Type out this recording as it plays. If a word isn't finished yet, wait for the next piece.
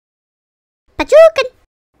Pajuiken!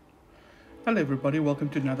 Hello everybody, welcome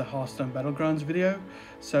to another HearthStone Battlegrounds video.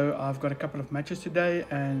 So I've got a couple of matches today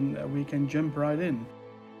and we can jump right in.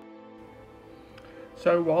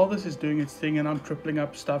 So while this is doing its thing and I'm tripling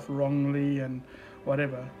up stuff wrongly and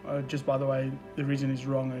whatever, just by the way, the reason it's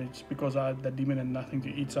wrong, it's because I had the demon and nothing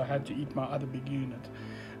to eat, so I had to eat my other big unit.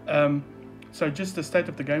 So just the state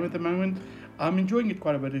of the game at the moment, I'm enjoying it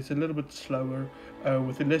quite a bit. It's a little bit slower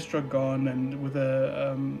with Ysera gone and with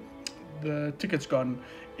the tickets gone.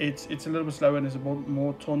 It's a little bit slower and it's a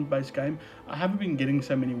more taunt based game. I haven't been getting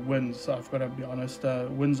so many wins, so I've got to be honest.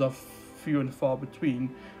 Wins are few and far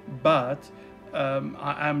between, but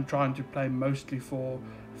I am trying to play mostly for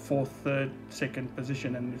fourth, third, second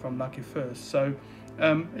position, and if I'm lucky, first. So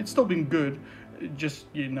it's still been good. Just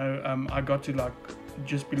I got to like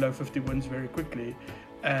just below 50 wins very quickly,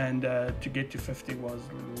 and to get to 50 was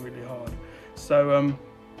really hard. So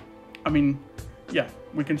I mean, yeah,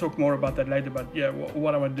 we can talk more about that later, but yeah,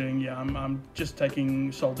 what am I doing? Yeah, I'm just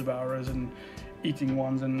taking soul devourers and eating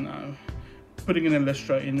ones and putting an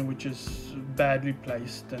Ysera in, which is badly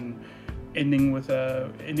placed, and ending with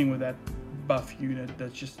that buff unit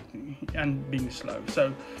that's just and being slow.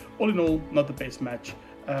 So all in all, not the best match.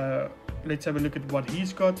 Let's have a look at what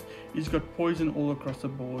he's got. He's got poison all across the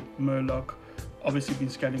board, Murloc, obviously been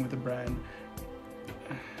scaling with the brand.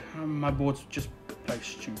 My board's just play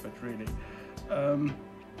stupid, really.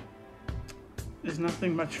 There's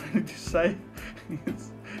nothing much really to say.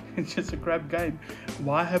 It's just a crap game.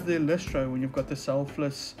 Why have the Ysera when you've got the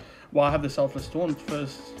selfless? Why have the selfless taunt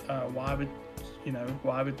first? Why have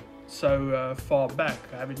it so far back?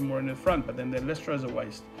 Have it more in the front, but then the Ysera is a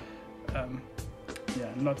waste. Yeah,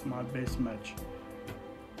 not my best match,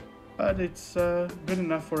 but it's good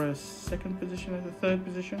enough for a second position at the third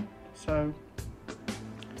position. So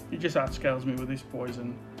he just outscales me with his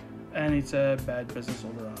poison, and it's a bad business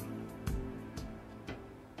all around.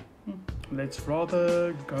 Let's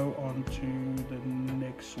rather go on to the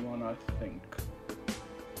next one, I think.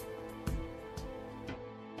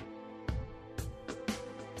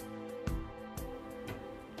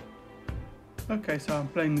 Okay, so I'm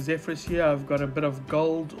playing Zephyrus here. I've got a bit of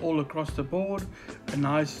gold all across the board, a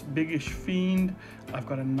nice biggish fiend. I've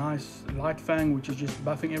got a nice light fang, which is just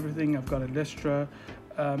buffing everything. I've got a Ysera.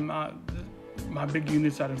 My big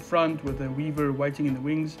units out in front with a weaver waiting in the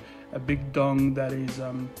wings, a big dong that is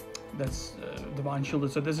that's divine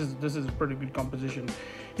shielded. So this is a pretty good composition.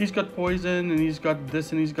 He's got poison and he's got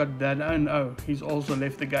this and he's got that, and oh, he's also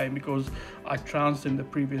left the game because I trounced him the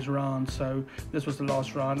previous round. So this was the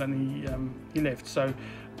last round and he left. So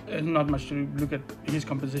not much to look at his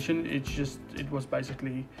composition. It was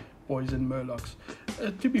basically poison Murlocs.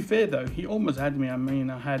 To be fair though, he almost had me. I mean,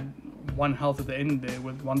 I had 1 health at the end there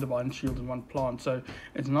with 1 divine shield and 1 plant, so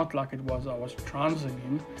it's not like I was trouncing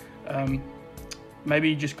him. Maybe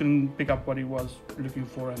he just couldn't pick up what he was looking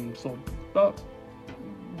for and thought, oh,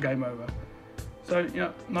 game over. So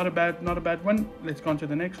yeah, not a bad win. Let's go on to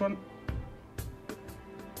the next one.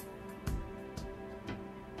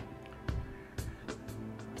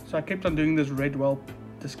 So I kept on doing this red whelp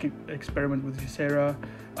experiment with Ysera.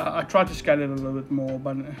 I tried to scale it a little bit more,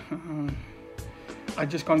 but I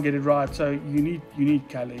just can't get it right. So you need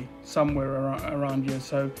Kali somewhere around here.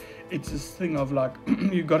 So it's this thing of like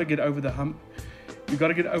you got to get over the hump. You got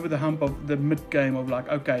to get over the hump of the mid game of like,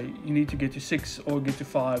 okay, you need to get to 6 or get to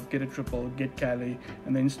 5, get a triple, get Kali,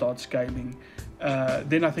 and then start scaling.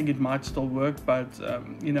 Then I think it might still work, but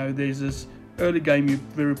there's this early game you're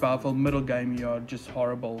very powerful, middle game you are just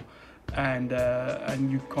horrible, and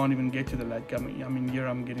you can't even get to the late game. I mean, here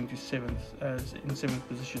I'm getting to 7th, in 7th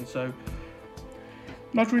position, so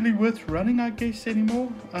not really worth running, I guess, anymore.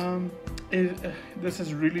 This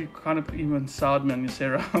is really kind of even soured me on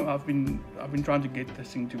Ysera. I've been trying to get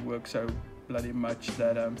this thing to work so bloody much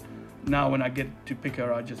that now when I get to pick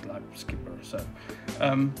her, I just like skip her.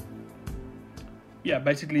 So yeah,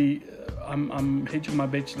 basically I'm hedging my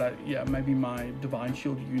bets like, yeah, maybe my divine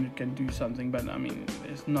shield unit can do something, but I mean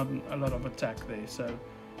there's not a lot of attack there, so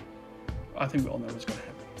I think we all know what's going to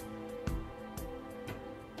happen.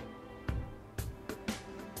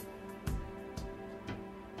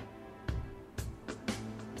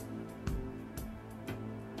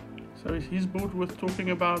 So is his board worth talking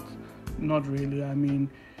about? Not really. I mean,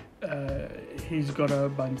 he's got a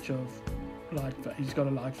bunch of he's got a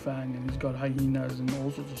light fang and he's got hyenas and all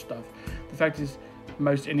sorts of stuff. The fact is,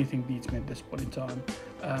 most anything beats me at this point in time.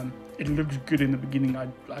 It looks good in the beginning. I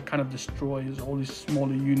kind of destroy all these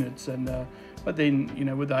smaller units, and but then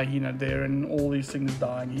with the hyena there and all these things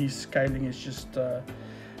dying, his scaling is just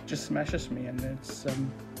smashes me, and it's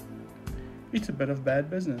a bit of bad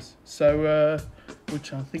business. So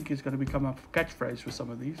which I think is going to become a catchphrase for some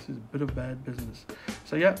of these, is a bit of bad business.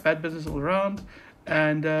 So yeah, bad business all around,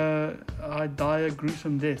 and I die a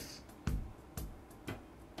gruesome death.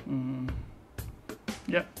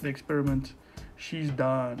 Yeah, the experiment, she's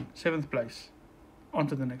done. 7th place. On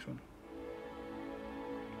to the next one.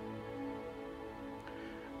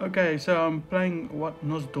 Okay, so I'm playing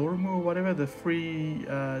Nozzie or whatever, the free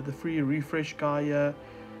refresh guy here.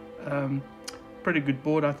 Pretty good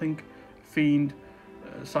board, I think. Fiend,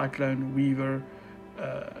 Cyclone, Weaver.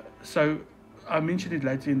 So I mentioned it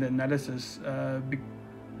later in the analysis,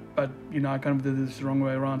 but you know, I kind of did this the wrong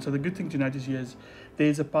way around. So the good thing to notice here is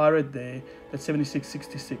there's a pirate there that's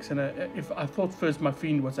 76-66, and if I thought first my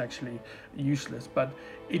Fiend was actually useless, but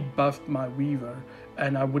it buffed my Weaver,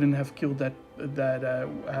 and I wouldn't have killed that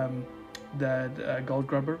gold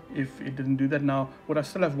grubber if it didn't do that. Now, would I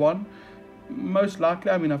still have one? Most likely.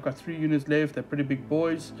 I mean, I've got 3 units left. They're pretty big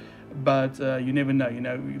boys, but you never know. You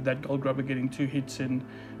know, that gold grubber getting 2 hits in,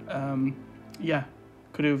 yeah,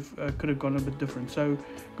 could have gone a bit different. So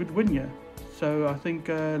good win here. So I think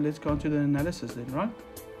let's go on to the analysis then, right?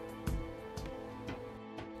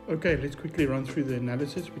 Okay, let's quickly run through the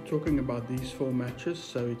analysis. We're talking about these 4 matches.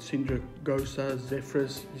 So it's Syndra, Gosa,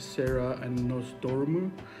 Zephyrus, Ysera, and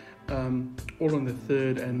Nozzie, all on the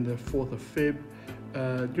 3rd and the 4th of Feb,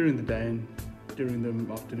 during the day and during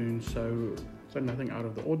the afternoon. So nothing out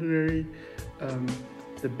of the ordinary.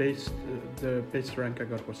 The best rank I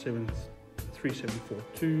got was 7th,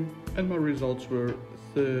 3742, and my results were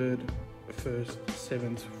 3rd, 1st,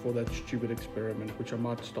 7th for that stupid experiment, which I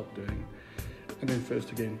might stop doing, and then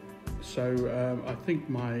 1st again. So I think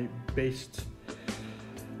my best,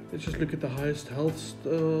 let's just look at the highest health.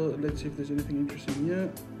 Let's see if there's anything interesting here.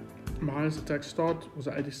 My highest attack start was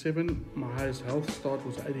at 87, my highest health start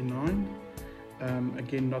was at 89.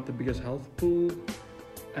 Again, not the biggest health pool,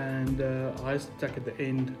 and highest attack at the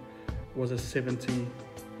end was a 70.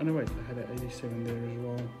 Oh no, wait, I had an 87 there as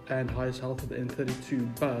well, and highest health at the end 32.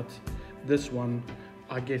 But this one,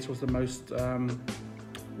 I guess, was the most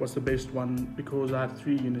was the best one because I had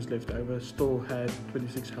 3 units left over. Still had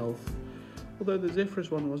 26 health, although the Zephyrus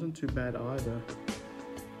one wasn't too bad either.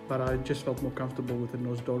 But I just felt more comfortable with the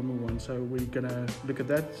Nozzie one, so we're gonna look at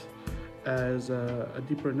that as a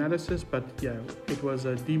deeper analysis. But yeah, it was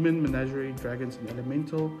a Demon, Menagerie, Dragons, and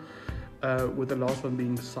Elemental, with the last one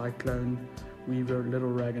being Cyclone, Weaver,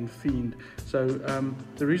 Little Rag, and Fiend. So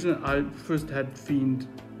the reason I first had Fiend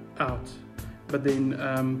out, but then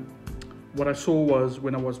what I saw was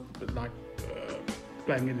when I was like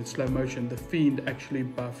playing it in slow motion, the Fiend actually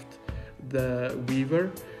buffed the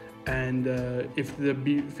Weaver, and if the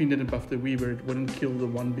Fiend didn't buff the Weaver, it wouldn't kill the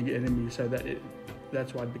one big enemy, so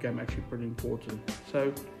that's why it became actually pretty important.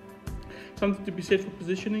 So something to be said for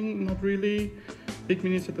positioning, not really. Big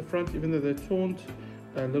minions at the front, even though they're taunt.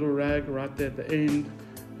 Little Rag right there at the end,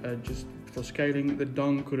 just for scaling. The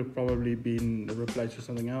Dong could have probably been replaced with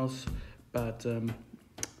something else, but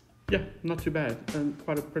yeah, not too bad, and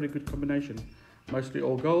quite a pretty good combination. Mostly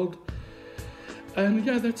all gold, and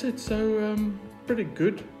yeah, that's it. So pretty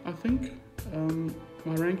good, I think.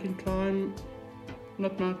 My ranking climb,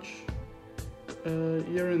 not much,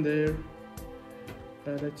 here and there.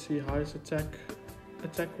 Let's see, highest attack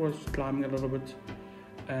was climbing a little bit,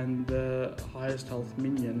 and the highest health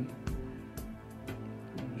minion,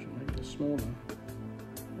 I should make this smaller.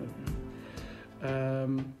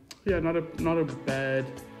 Yeah, not a bad,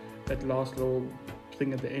 that last little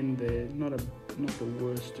thing at the end there, not the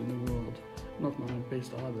worst in the world, not my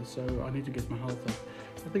best either, so I need to get my health up.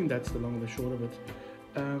 I think that's the long and the short of it.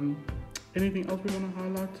 Anything else we want to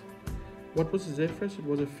highlight? What was the Zephyrus? It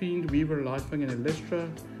was a Fiend, Weaver, Lightfang, and Ylestra.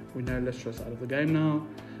 We know Ylestra's out of the game now.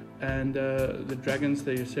 And the Dragons,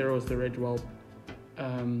 the Ysera was the Red Whelp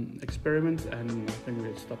experiment, and I think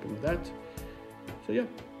we're stopping with that. So yeah,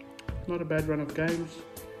 not a bad run of games.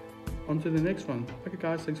 On to the next one. Okay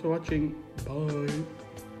guys, thanks for watching. Bye.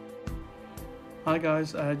 Hi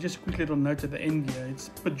guys, just a quick little note at the end here. It's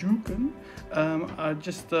Pajuiken. I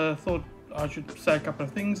just thought I should say a couple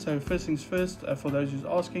of things. So first things first, for those who's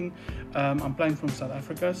asking, I'm playing from South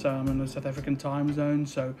Africa, so I'm in the South African time zone,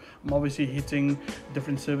 so I'm obviously hitting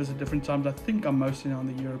different servers at different times. I think I'm mostly on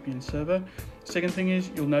the European server. Second thing is,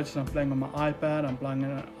 you'll notice I'm playing on my iPad. I'm playing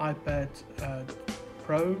on an iPad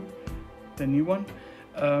Pro, the new one.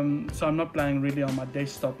 So I'm not playing really on my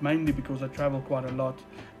desktop, mainly because I travel quite a lot,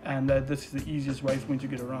 and this is the easiest way for me to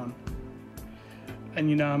get around. and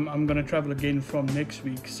you know, I'm going to travel again from next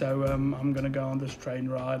week, so I'm going to go on this train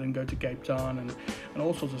ride and go to Cape Town and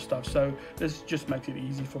all sorts of stuff, so this just makes it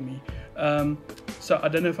easy for me. So I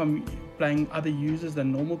don't know if I'm playing other users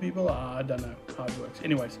than normal people. I don't know how it works.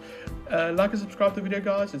 Anyways, like and subscribe to the video,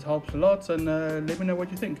 guys, it helps a lot, and let me know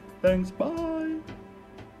what you think. Thanks, bye.